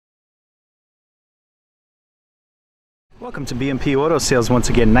Welcome to B&P Auto Sales. Once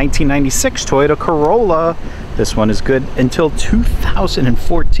again, 1996 Toyota Corolla. This one is good until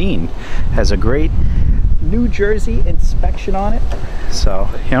 2014. Has a great New Jersey inspection on it, so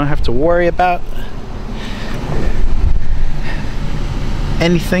you don't have to worry about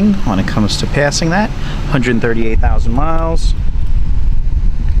anything when it comes to passing that. 138,000 miles.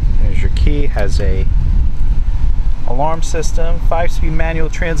 There's your key. Has a alarm system, 5-speed manual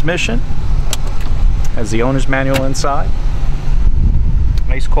transmission. Has the owner's manual inside.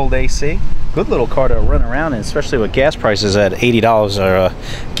 Nice cold AC. Good little car to run around in, especially with gas prices at $80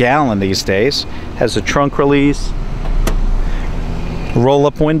 a gallon these days. Has a trunk release.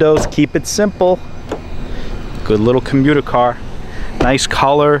 Roll-up windows, keep it simple. Good little commuter car. Nice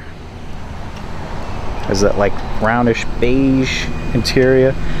color. Has that like brownish beige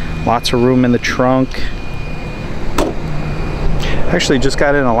interior. Lots of room in the trunk. Actually just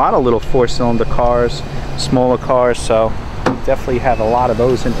got in a lot of little 4-cylinder cars, smaller cars, so definitely have a lot of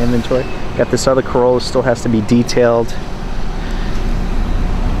those in inventory. Got this other Corolla, still has to be detailed.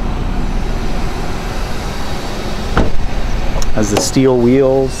 Has the steel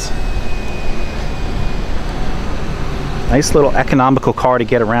wheels. Nice little economical car to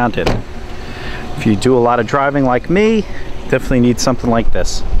get around in. If you do a lot of driving like me, definitely need something like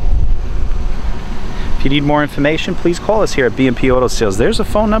this. If you need more information, please call us here at B&P Auto Sales. There's a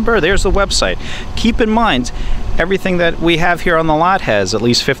phone number, there's the website. Keep in mind, everything that we have here on the lot has at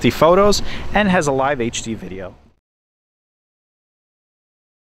least 50 photos and has a live HD video.